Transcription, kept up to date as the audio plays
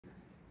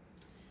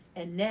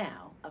And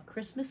now, a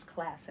Christmas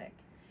classic,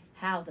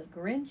 How the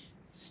Grinch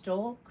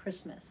Stole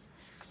Christmas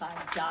by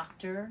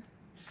Dr.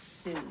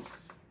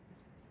 Seuss.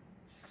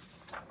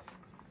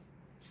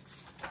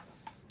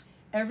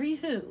 Every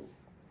Who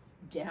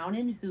down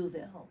in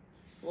Whoville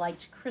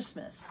liked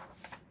Christmas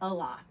a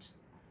lot.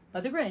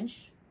 But the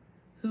Grinch,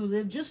 who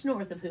lived just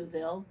north of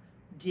Whoville,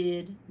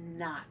 did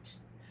not.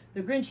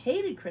 The Grinch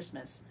hated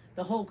Christmas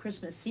the whole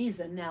Christmas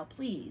season. Now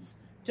please,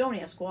 don't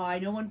ask why.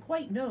 No one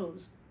quite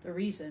knows the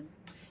reason.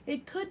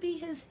 It could be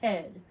his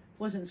head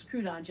wasn't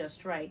screwed on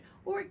just right,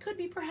 or it could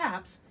be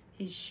perhaps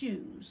his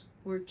shoes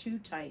were too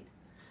tight.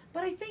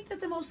 But I think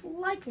that the most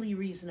likely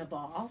reason of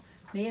all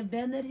may have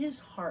been that his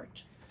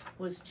heart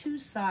was 2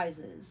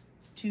 sizes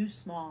too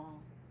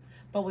small.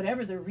 But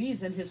whatever the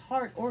reason, his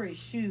heart or his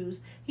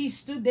shoes, he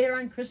stood there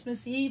on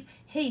Christmas Eve,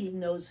 hating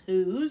those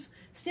Whos,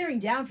 staring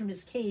down from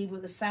his cave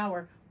with a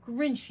sour,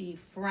 Grinchy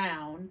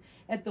frown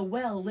at the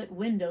well-lit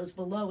windows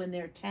below in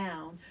their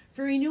town,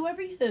 for he knew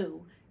every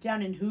Who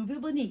down in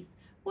Whoville beneath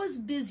was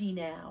busy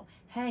now,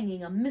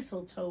 hanging a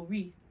mistletoe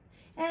wreath.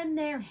 And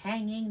they're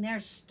hanging their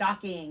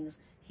stockings,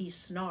 he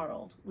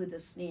snarled with a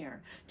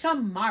sneer.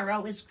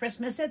 Tomorrow is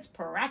Christmas, it's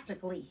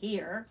practically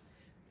here.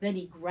 Then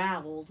he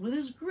growled with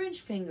his Grinch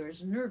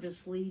fingers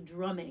nervously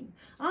drumming.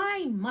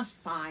 I must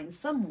find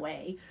some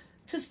way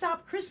to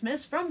stop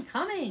Christmas from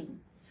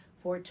coming.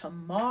 For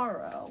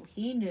tomorrow,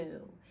 he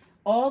knew,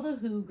 all the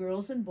Who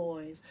girls and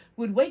boys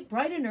would wake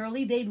bright and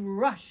early, they'd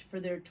rush for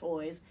their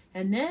toys,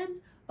 and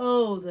then,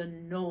 oh, the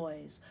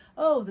noise.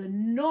 Oh, the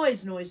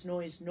noise, noise,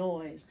 noise,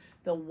 noise.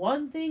 The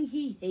one thing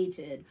he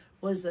hated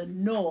was the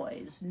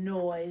noise,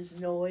 noise,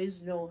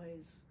 noise,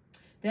 noise.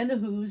 Then the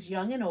Whos,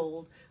 young and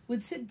old,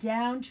 would sit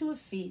down to a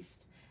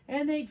feast,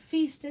 and they'd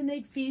feast, and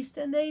they'd feast,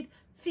 and they'd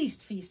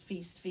feast, feast,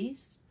 feast,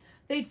 feast.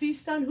 They'd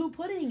feast on Who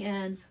pudding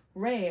and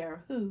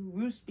rare Who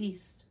roast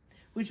beast,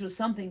 which was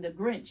something the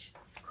Grinch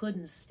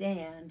couldn't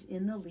stand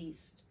in the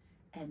least.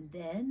 And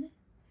then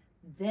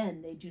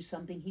they'd do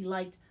something he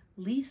liked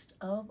least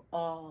of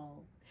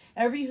all.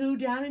 Every Who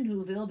down in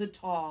Whoville, the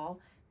tall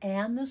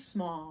and the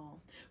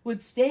small,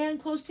 would stand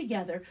close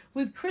together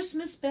with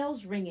Christmas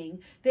bells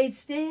ringing. They'd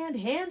stand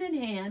hand in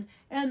hand,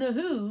 and the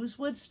Whos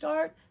would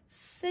start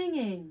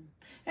singing.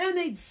 And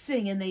they'd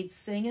sing, and they'd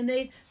sing, and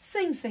they'd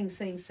sing, sing,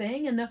 sing,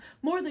 sing. And the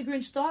more the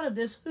Grinch thought of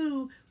this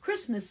Who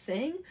Christmas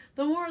sing,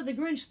 the more the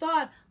Grinch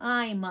thought,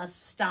 I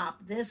must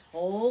stop this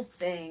whole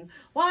thing.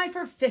 Why,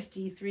 for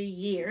 53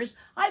 years,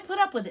 I put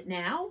up with it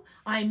now.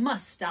 I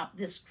must stop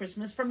this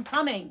Christmas from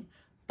coming.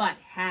 But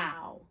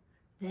how?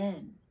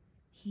 Then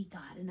he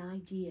got an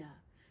idea,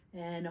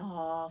 an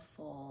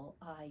awful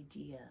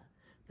idea.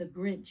 The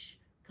Grinch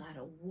got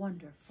a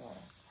wonderful,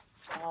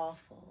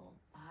 awful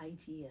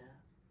idea.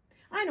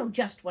 I know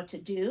just what to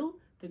do,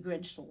 the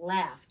Grinch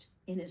laughed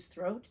in his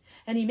throat,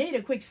 and he made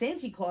a quick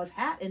Santa Claus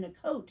hat and a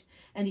coat,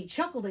 and he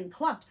chuckled and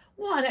clucked,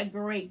 what a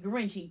great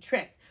Grinchy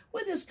trick.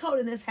 With this coat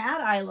and this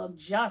hat, I look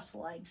just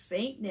like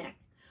Saint Nick.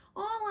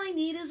 All I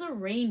need is a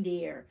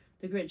reindeer.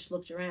 The Grinch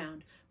looked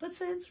around, but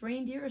since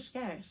reindeer are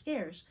scarce,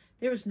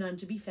 there was none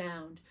to be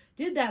found.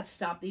 Did that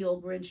stop the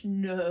old Grinch?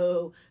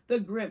 No, the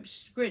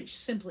Grinch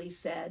simply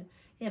said,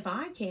 if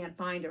I can't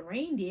find a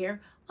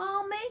reindeer,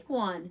 I'll make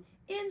one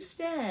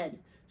instead.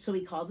 So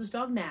he called his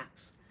dog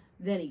Max.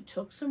 Then he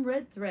took some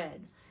red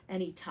thread,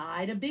 and he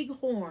tied a big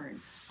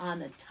horn on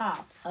the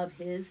top of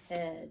his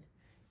head.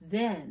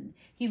 Then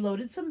he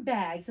loaded some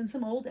bags and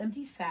some old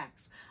empty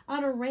sacks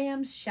on a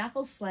ram's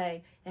shackle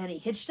sleigh, and he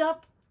hitched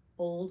up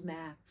old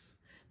Max.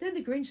 Then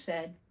the Grinch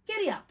said,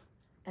 giddy up,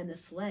 and the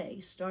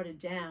sleigh started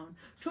down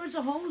towards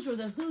the homes where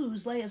the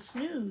Whos lay a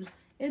snooze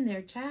in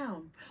their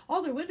town.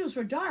 All their windows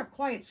were dark,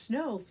 quiet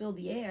snow filled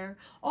the air.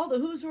 All the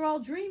Whos were all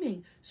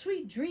dreaming,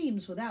 sweet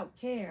dreams without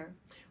care.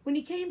 When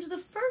he came to the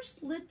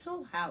first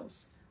little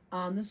house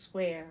on the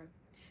square.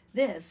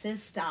 This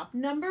is stop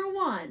number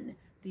 1,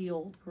 the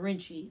old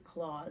Grinchy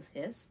Claus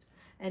hissed,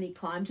 and he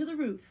climbed to the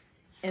roof,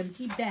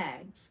 empty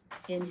bags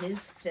in his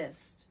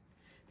fist.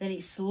 Then he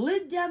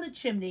slid down the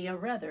chimney, a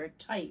rather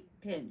tight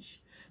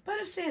pinch. But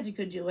if Santa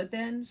could do it,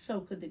 then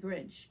so could the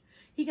Grinch.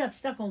 He got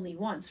stuck only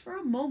once, for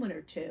a moment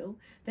or two.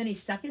 Then he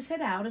stuck his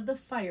head out of the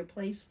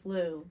fireplace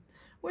flue,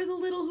 where the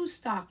little Who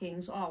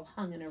stockings all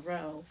hung in a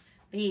row.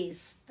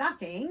 These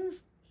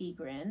stockings, he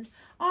grinned,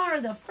 are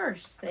the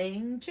first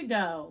thing to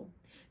go.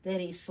 Then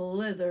he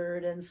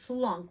slithered and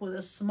slunk with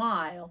a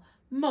smile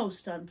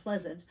most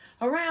unpleasant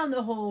around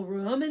the whole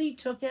room, and he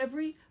took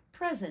every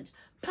present,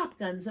 pop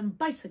guns and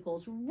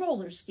bicycles,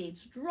 roller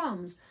skates,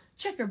 drums,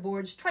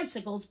 checkerboards,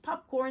 tricycles,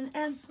 popcorn,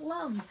 and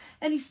plums,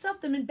 and he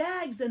stuffed them in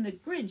bags. Then the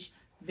Grinch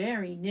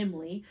very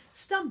nimbly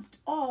stumped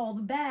all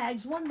the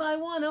bags one by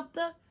one up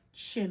the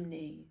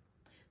chimney.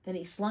 Then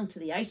he slunk to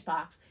the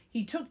icebox.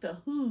 He took the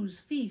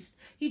Who's feast.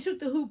 He took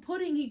the Who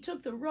pudding. He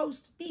took the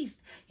roast beast.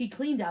 He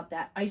cleaned out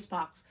that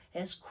icebox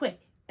as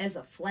quick as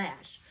a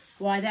flash.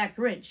 Why, that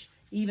Grinch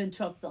even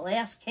took the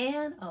last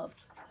can of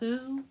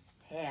Who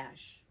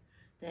hash.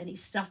 Then he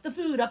stuffed the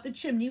food up the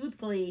chimney with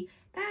glee.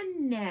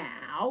 And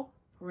now,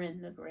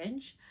 grinned the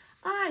Grinch,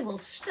 I will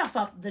stuff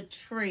up the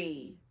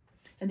tree.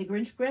 And the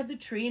Grinch grabbed the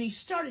tree and he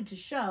started to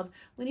shove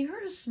when he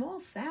heard a small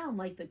sound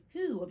like the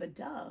coo of a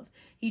dove.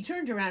 He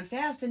turned around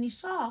fast and he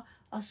saw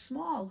a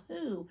small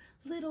who,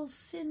 little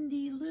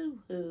Cindy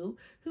Lou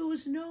who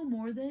was no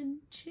more than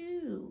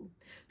 2.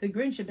 The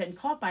Grinch had been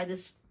caught by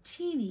this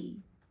teeny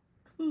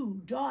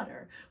who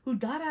daughter who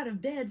got out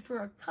of bed for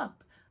a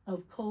cup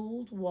of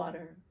cold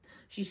water.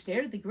 She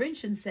stared at the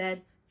Grinch and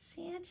said,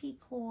 "Santa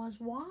Claus,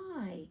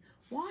 why?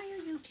 Why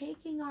are you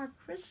taking our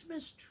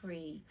Christmas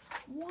tree?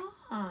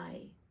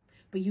 Why?"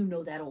 But you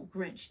know that old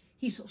Grinch.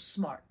 He's so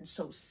smart and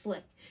so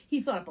slick. He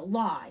thought up a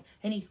lie,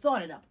 and he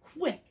thought it up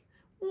quick.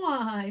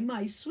 "Why,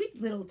 my sweet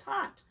little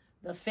tot,"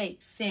 the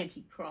fake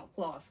Santa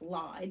Claus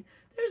lied,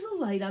 "there's a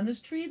light on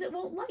this tree that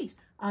won't light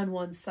on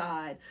one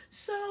side.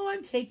 So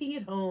I'm taking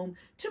it home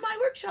to my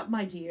workshop,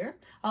 my dear.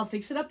 I'll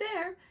fix it up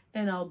there,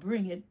 and I'll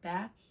bring it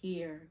back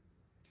here."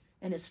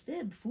 And his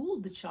fib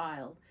fooled the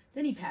child.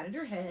 Then he patted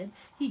her head,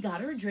 he got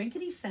her a drink,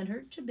 and he sent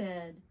her to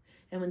bed.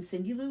 And when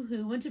Cindy Lou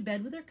Who went to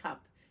bed with her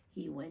cup,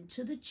 he went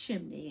to the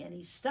chimney and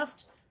he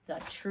stuffed the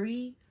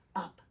tree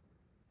up.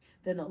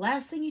 Then the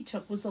last thing he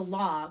took was the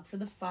log for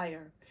the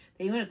fire.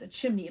 They went up the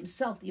chimney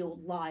himself, the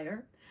old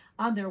liar.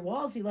 On their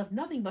walls he left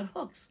nothing but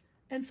hooks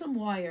and some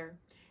wire.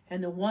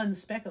 And the one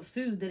speck of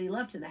food that he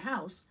left in the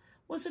house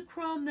was a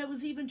crumb that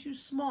was even too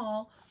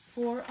small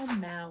for a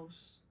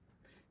mouse.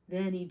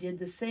 Then he did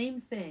the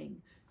same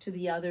thing to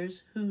the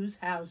others whose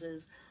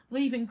houses,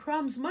 leaving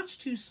crumbs much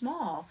too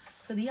small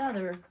for the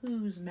other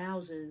whose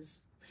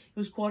mouses. It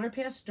was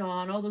 1/4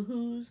 dawn, all the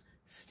whos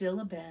still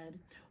abed,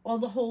 all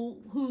the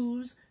whole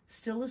whos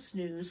still a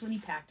snooze when he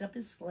packed up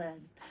his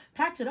sled.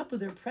 Packed it up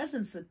with their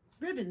presents, the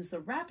ribbons, the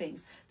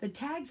wrappings, the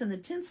tags and the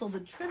tinsel, the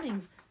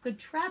trimmings, the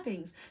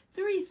trappings.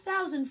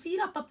 3,000 feet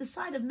up the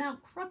side of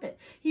Mount Crumpet,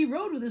 he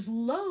rode with his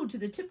load to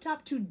the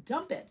tip-top to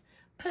dump it.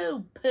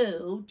 Pooh,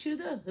 pooh, to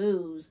the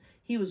whos,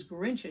 he was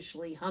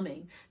Grinchishly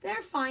humming.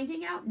 They're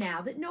finding out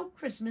now that no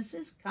Christmas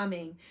is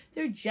coming.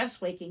 They're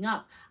just waking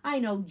up. I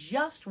know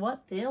just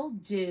what they'll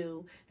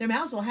do. Their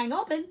mouths will hang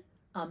open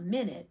a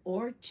minute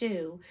or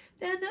 2.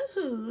 Then the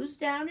whos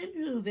down in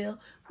Whoville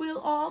will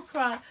all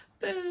cry,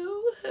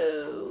 "Boo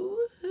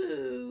hoo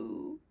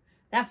hoo."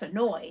 "That's a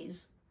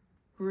noise,"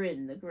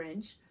 grinned the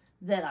Grinch,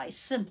 "that I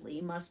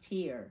simply must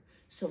hear."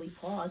 So he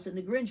paused, and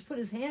the Grinch put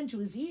his hand to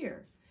his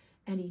ear.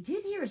 And he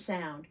did hear a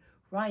sound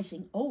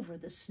rising over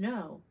the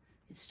snow.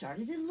 It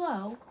started in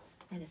low,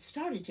 and it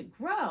started to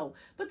grow.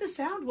 But the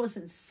sound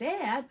wasn't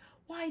sad.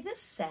 Why, this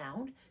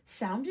sound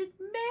sounded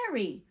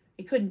merry.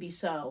 It couldn't be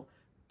so,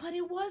 but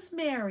it was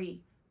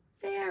merry,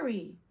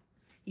 very.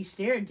 He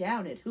stared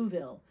down at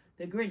Whoville.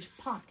 The Grinch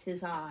popped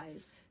his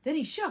eyes. Then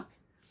he shook.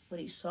 What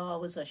he saw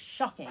was a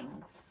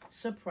shocking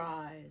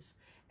surprise.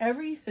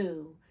 Every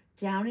who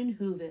down in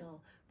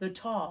Whoville, the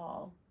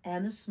tall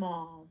and the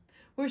small,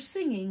 were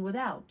singing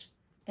without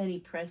any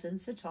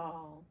presents at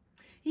all.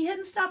 He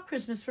hadn't stopped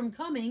Christmas from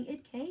coming.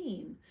 It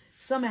came.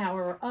 Somehow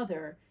or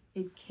other,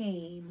 it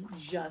came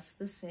just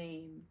the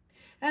same.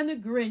 And the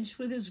Grinch,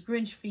 with his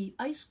Grinch feet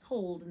ice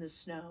cold in the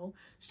snow,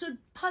 stood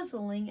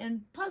puzzling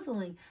and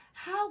puzzling.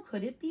 How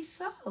could it be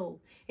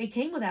so? It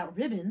came without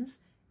ribbons.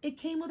 It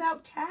came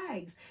without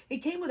tags. It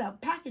came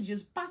without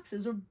packages,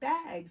 boxes, or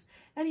bags.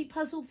 And he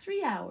puzzled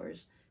 3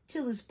 hours,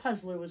 till his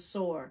puzzler was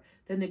sore.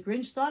 Then the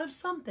Grinch thought of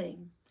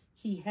something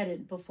he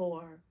hadn't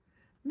before.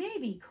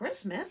 Maybe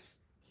Christmas,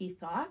 he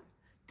thought,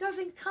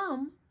 doesn't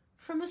come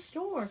from a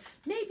store.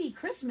 Maybe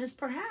Christmas,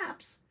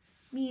 perhaps,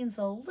 means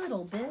a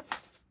little bit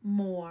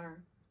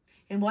more.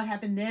 And what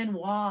happened then?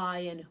 Why,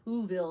 in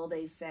Whoville,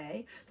 they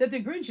say, that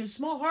the Grinch's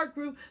small heart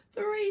grew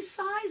 3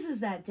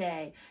 sizes that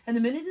day. And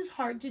the minute his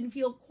heart didn't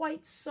feel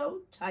quite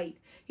so tight,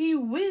 he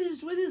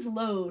whizzed with his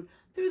load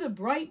through the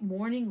bright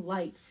morning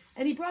light.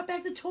 And he brought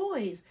back the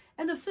toys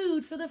and the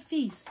food for the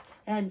feast.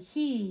 And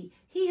he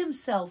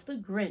himself, the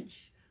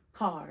Grinch,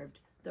 carved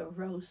the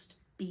roast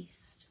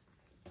beast.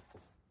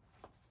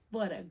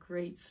 What a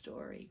great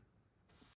story.